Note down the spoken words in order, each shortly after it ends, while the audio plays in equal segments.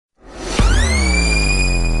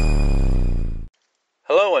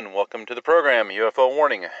to the program, UFO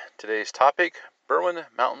Warning. Today's topic, Berwyn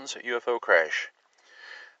Mountains UFO Crash.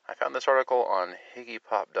 I found this article on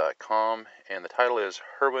HiggyPop.com, and the title is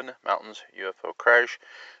Berwyn Mountains UFO Crash,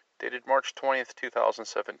 dated March 20th,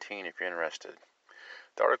 2017, if you're interested.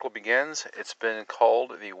 The article begins, it's been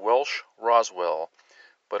called the Welsh Roswell,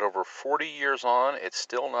 but over 40 years on, it's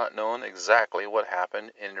still not known exactly what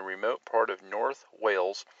happened in a remote part of North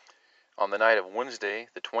Wales on the night of Wednesday,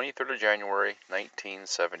 the 23rd of January,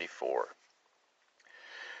 1974.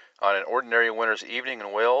 On an ordinary winter's evening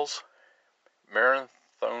in Wales,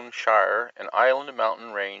 Marathonshire, an island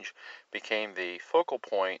mountain range, became the focal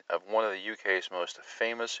point of one of the UK's most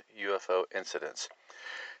famous UFO incidents.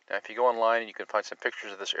 Now, if you go online, you can find some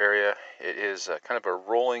pictures of this area. It is kind of a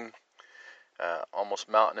rolling, almost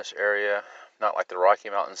mountainous area, not like the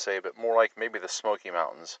Rocky Mountains, say, but more like maybe the Smoky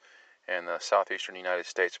Mountains in the southeastern United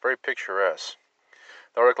States. Very picturesque.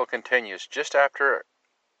 The article continues, just after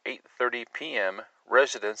 8:30 p.m.,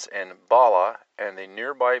 residents in Bala and the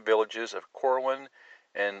nearby villages of Corwin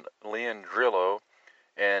and Leandrillo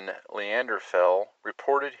and Leanderfell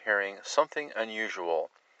reported hearing something unusual,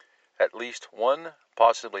 at least one,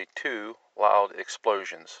 possibly two, loud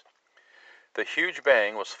explosions. The huge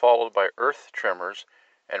bang was followed by earth tremors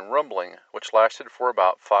and rumbling, which lasted for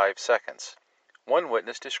about 5 seconds. One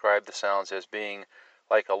witness described the sounds as being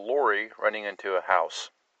like a lorry running into a house.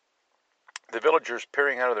 The villagers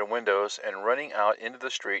peering out of their windows and running out into the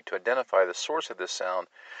street to identify the source of this sound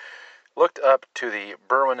looked up to the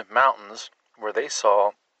Berwyn Mountains, where they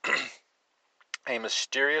saw a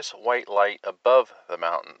mysterious white light above the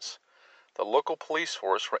mountains. The local police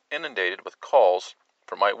force were inundated with calls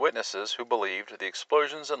from eyewitnesses who believed the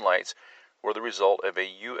explosions and lights were the result of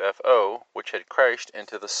a UFO which had crashed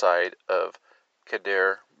into the side of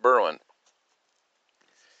Cadair Berwyn.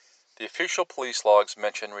 The official police logs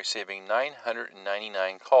mention receiving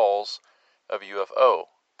 999 calls of UFO.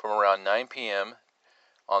 From around 9 p.m.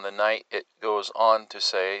 on the night, it goes on to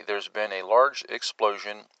say there's been a large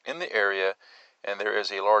explosion in the area and there is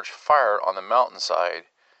a large fire on the mountainside.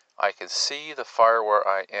 I can see the fire where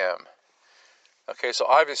I am. Okay, so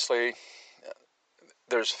obviously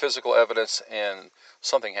there's physical evidence and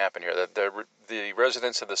something happened here. The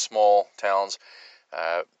residents of the small towns,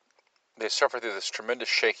 they suffer through this tremendous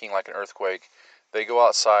shaking like an earthquake. They go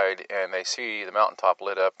outside and they see the mountaintop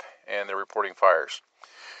lit up and they're reporting fires.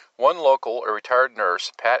 One local, a retired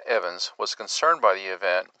nurse, Pat Evans, was concerned by the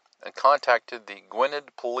event and contacted the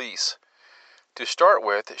Gwynedd police. To start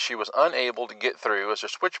with, she was unable to get through as her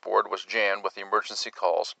switchboard was jammed with the emergency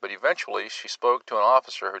calls, but eventually she spoke to an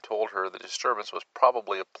officer who told her the disturbance was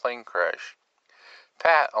probably a plane crash.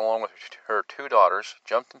 Pat, along with her two daughters,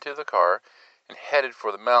 jumped into the car and headed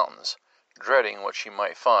for the mountains, dreading what she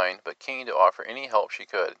might find, but keen to offer any help she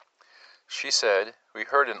could. She said, "We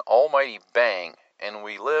heard an almighty bang, and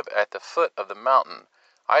we live at the foot of the mountain.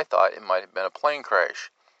 I thought it might have been a plane crash.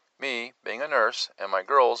 Me, being a nurse, and my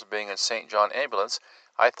girls being in St. John Ambulance,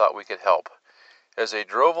 I thought we could help." As they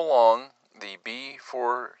drove along the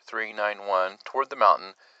B4391 toward the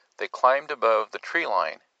mountain, they climbed above the tree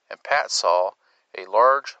line, and Pat saw a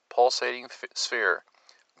large pulsating sphere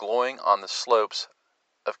glowing on the slopes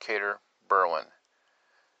of Cadair Berwyn.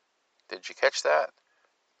 Did you catch that?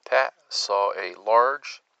 Pat saw a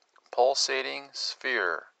large pulsating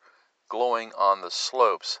sphere glowing on the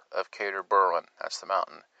slopes of Cadair Berwyn. That's the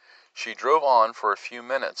mountain. She drove on for a few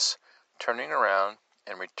minutes, turning around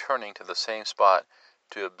and returning to the same spot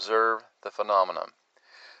to observe the phenomenon.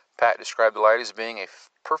 Pat described the light as being a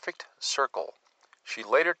perfect circle. She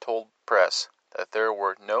later told press that there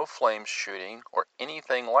were no flames shooting or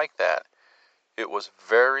anything like that. It was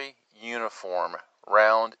very uniform,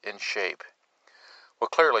 round in shape. Well,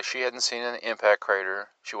 clearly she hadn't seen an impact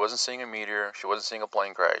crater, she wasn't seeing a meteor, she wasn't seeing a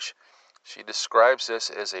plane crash. She describes this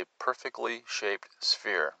as a perfectly shaped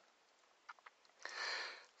sphere.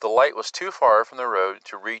 The light was too far from the road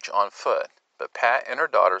to reach on foot, but Pat and her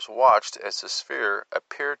daughters watched as the sphere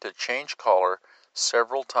appeared to change color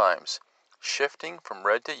several times, shifting from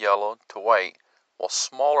red to yellow to white, while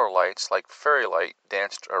smaller lights like fairy light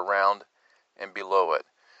danced around and below it.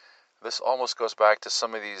 This almost goes back to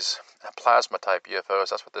some of these plasma-type UFOs.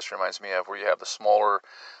 That's what this reminds me of, where you have the smaller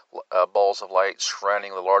balls of light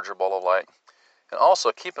surrounding the larger ball of light. And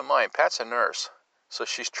also, keep in mind, Pat's a nurse, so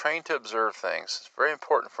she's trained to observe things. It's very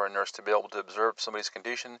important for a nurse to be able to observe somebody's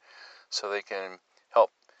condition so they can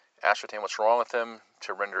help ascertain what's wrong with them,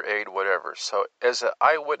 to render aid, whatever. So as an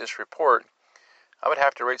eyewitness report, I would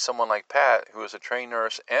have to rate someone like Pat, who is a trained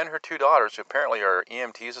nurse, and her two daughters, who apparently are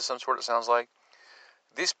EMTs of some sort, it sounds like.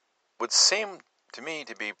 These would seem to me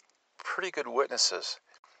to be pretty good witnesses.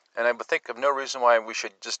 and I would think of no reason why we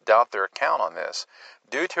should just doubt their account on this.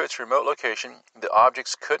 Due to its remote location, the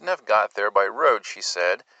objects couldn't have got there by road, she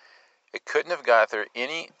said. It couldn't have got there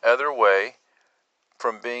any other way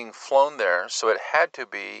from being flown there, so it had to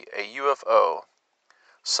be a UFO,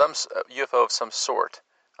 some UFO of some sort.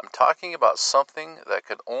 I'm talking about something that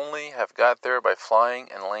could only have got there by flying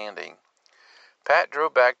and landing. Pat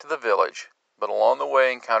drove back to the village, but along the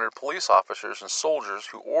way encountered police officers and soldiers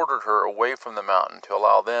who ordered her away from the mountain to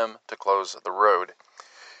allow them to close the road.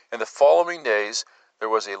 In the following days, there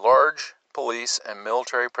was a large police and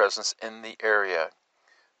military presence in the area.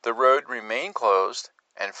 The road remained closed,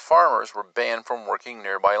 and farmers were banned from working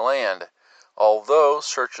nearby land. Although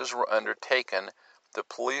searches were undertaken, the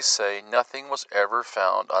police say nothing was ever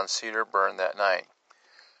found on Cedar Burn that night.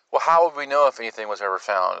 Well, how would we know if anything was ever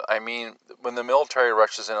found? I mean, when the military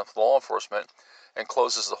rushes in with law enforcement and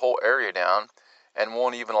closes the whole area down and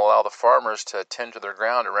won't even allow the farmers to tend to their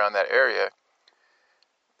ground around that area,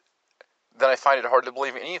 then I find it hard to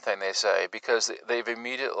believe anything they say, because they've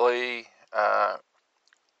immediately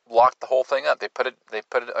locked the whole thing up. They put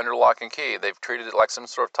it under lock and key. They've treated it like some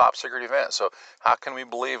sort of top secret event. So how can we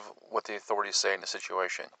believe what the authorities say in the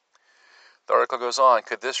situation? The article goes on,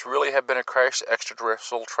 could this really have been a crashed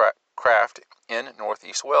extraterrestrial craft in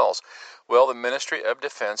Northeast Wales? Well, the Ministry of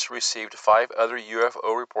Defense received 5 other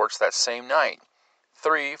UFO reports that same night.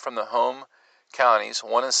 3 from the home counties,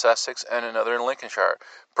 1 in Sussex and another in Lincolnshire.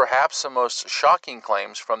 Perhaps the most shocking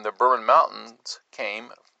claims from the Burman Mountains came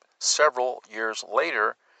several years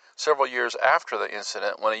after the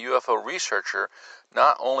incident, when a UFO researcher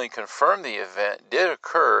not only confirmed the event did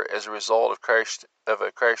occur as a result of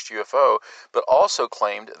a crashed UFO, but also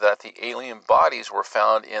claimed that the alien bodies were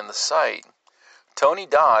found in the site. Tony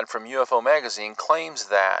Dodd from UFO Magazine claims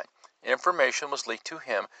that information was leaked to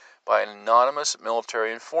him by an anonymous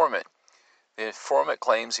military informant. The informant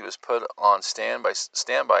claims he was put on standby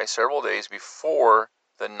several days before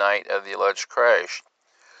the night of the alleged crash.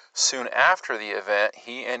 Soon after the event,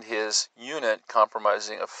 he and his unit,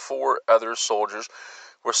 comprising of 4 other soldiers,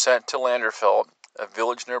 were sent to Landerfeld, a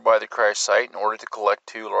village nearby the crash site, in order to collect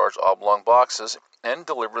 2 large oblong boxes and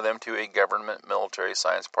deliver them to a government military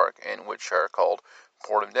science park in Wiltshire called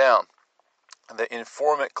Portham Down. The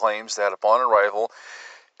informant claims that upon arrival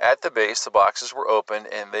at the base, the boxes were opened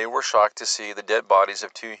and they were shocked to see the dead bodies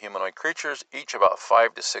of 2 humanoid creatures, each about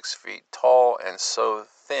 5 to 6 feet tall and so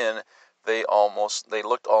thin they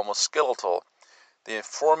looked almost skeletal. The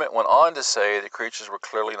informant went on to say the creatures were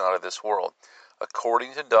clearly not of this world.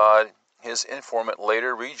 According to Dodd, his informant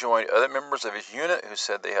later rejoined other members of his unit who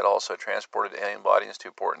said they had also transported alien bodies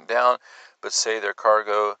to Portham Down, but say their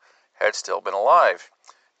cargo had still been alive.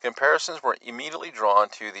 Comparisons were immediately drawn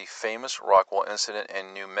to the famous Rockwell incident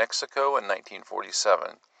in New Mexico in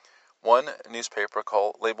 1947. One newspaper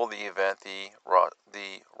labeled the event the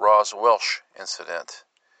Roswelsh incident.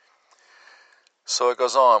 So it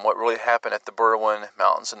goes on, what really happened at the Berwyn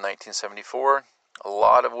Mountains in 1974. A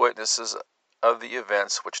lot of witnesses of the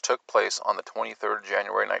events which took place on the 23rd of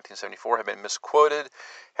January 1974 have been misquoted,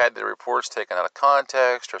 had their reports taken out of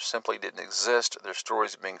context, or simply didn't exist, their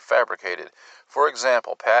stories being fabricated. For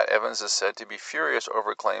example, Pat Evans is said to be furious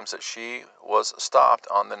over claims that she was stopped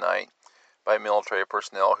on the night by military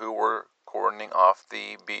personnel who were cordoning off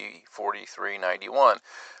the B-4391.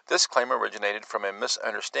 This claim originated from a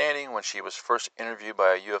misunderstanding when she was first interviewed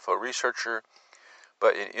by a UFO researcher,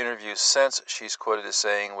 but in interviews since, she's quoted as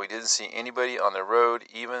saying, "We didn't see anybody on the road,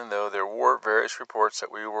 even though there were various reports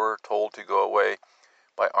that we were told to go away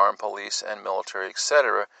by armed police and military,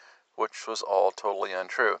 etc., which was all totally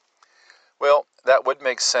untrue." Well, that would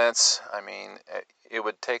make sense. I mean, it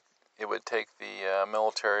would take the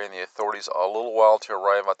military and the authorities a little while to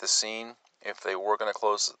arrive at the scene if they were going to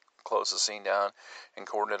close the scene down and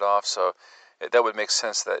cordon it off. So that would make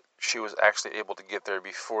sense that she was actually able to get there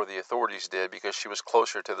before the authorities did, because she was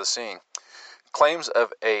closer to the scene. Claims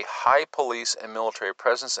of a high police and military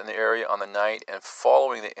presence in the area on the night and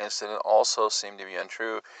following the incident also seem to be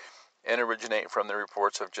untrue and originate from the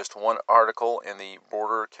reports of just one article in the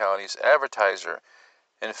Border County's Advertiser.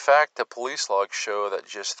 In fact, the police logs show that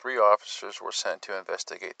just 3 officers were sent to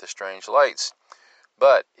investigate the strange lights.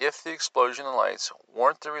 But if the explosion and lights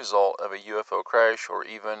weren't the result of a UFO crash or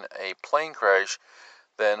even a plane crash,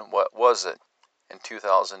 then what was it? In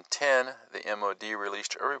 2010, the MOD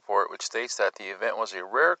released a report which states that the event was a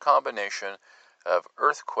rare combination of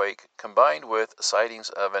earthquake combined with sightings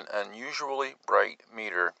of an unusually bright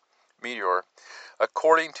meteor.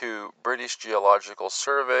 According to British Geological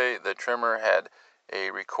Survey, the tremor had a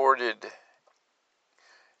recorded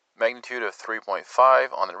magnitude of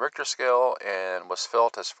 3.5 on the Richter scale and was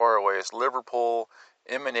felt as far away as Liverpool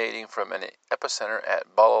emanating from an epicenter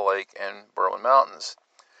at Bala Lake and Berwyn Mountains.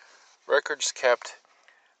 Records kept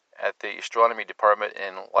at the Astronomy Department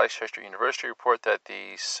in Leicester University report that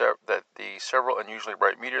the several unusually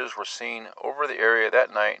bright meteors were seen over the area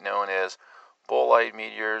that night, known as bolide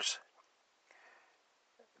meteors.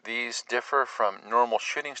 These differ from normal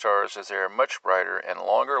shooting stars as they are much brighter and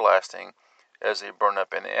longer lasting as they burn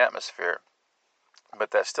up in the atmosphere.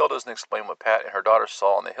 But that still doesn't explain what Pat and her daughter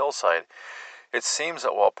saw on the hillside. It seems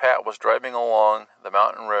that while Pat was driving along the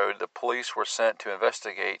mountain road, the police were sent to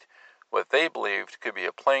investigate what they believed could be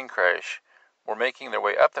a plane crash, were making their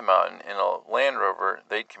way up the mountain in a Land Rover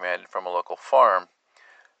they'd commanded from a local farm.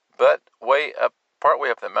 But partway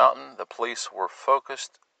up the mountain, the police were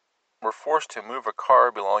forced to move a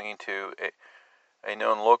car belonging to a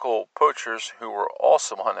known local poachers who were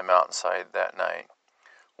also on the mountainside that night.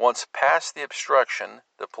 Once past the obstruction,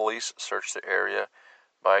 the police searched the area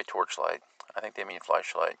by torchlight. I think they mean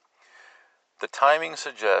flashlight. The timing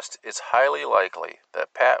suggests it's highly likely that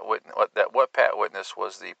what Pat witnessed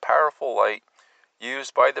was the powerful light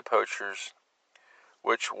used by the poachers,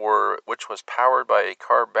 which was powered by a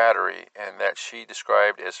car battery, and that she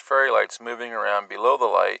described as fairy lights moving around below the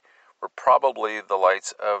light were probably the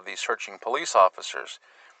lights of the searching police officers.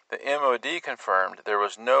 The MOD confirmed there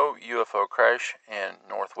was no UFO crash in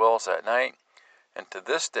North Wales that night, and to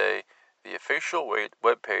this day, the official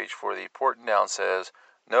webpage for the Porton Downs says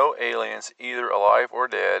no aliens, either alive or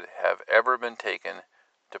dead, have ever been taken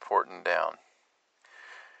to Porton Down.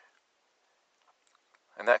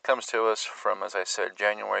 And that comes to us from, as I said,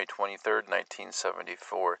 January 23rd,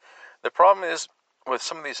 1974. The problem is, with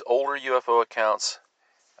some of these older UFO accounts,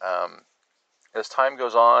 as time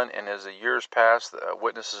goes on and as the years pass,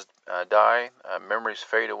 witnesses die, memories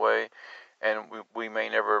fade away, and we may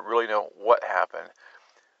never really know what happened.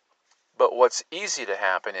 But what's easy to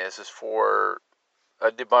happen is for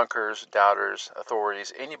debunkers, doubters,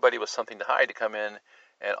 authorities, anybody with something to hide to come in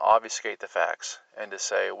and obfuscate the facts and to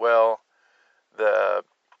say, well, the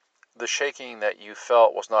shaking that you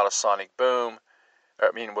felt was not a sonic boom.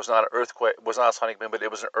 Was not an earthquake. Was not a sonic boom, but it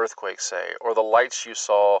was an earthquake, say, or the lights you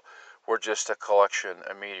saw were just a collection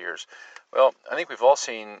of meteors. Well, I think we've all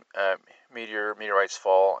seen meteorites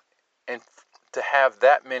fall, and to have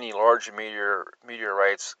that many large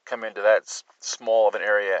meteorites come into that small of an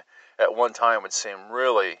area at one time would seem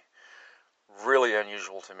really, really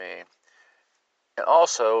unusual to me. And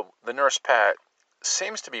also, the nurse Pat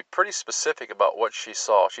seems to be pretty specific about what she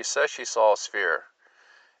saw. She says she saw a sphere,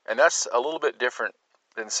 and that's a little bit different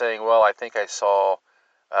than saying, well, I think I saw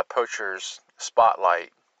a poacher's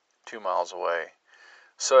spotlight 2 miles away.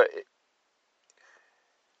 So,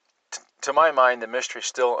 to my mind, the mystery's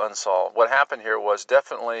still unsolved. What happened here was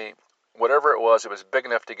definitely, whatever it was big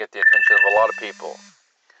enough to get the attention of a lot of people.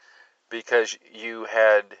 Because you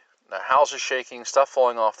had houses shaking, stuff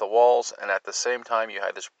falling off the walls, and at the same time you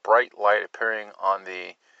had this bright light appearing on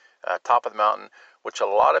the top of the mountain, which a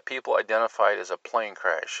lot of people identified as a plane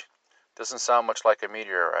crash. Doesn't sound much like a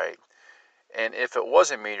meteorite. And if it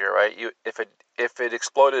was a meteorite, if it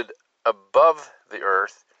exploded above the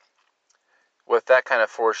Earth with that kind of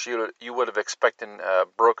force, you would have expected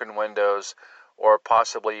broken windows or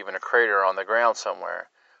possibly even a crater on the ground somewhere.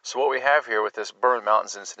 So what we have here with this Berwyn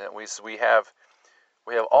Mountains incident, we have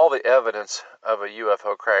all the evidence of a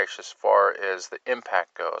UFO crash as far as the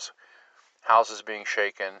impact goes. Houses being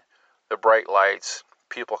shaken, the bright lights,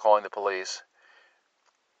 people calling the police.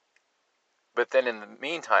 But then in the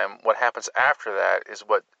meantime, what happens after that is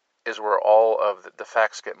where all of the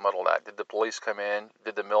facts get muddled at. Did the police come in?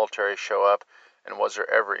 Did the military show up? And was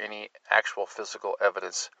there ever any actual physical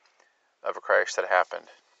evidence of a crash that happened?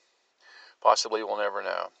 Possibly we'll never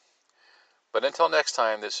know. But until next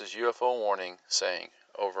time, this is UFO Warning saying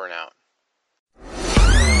over and out.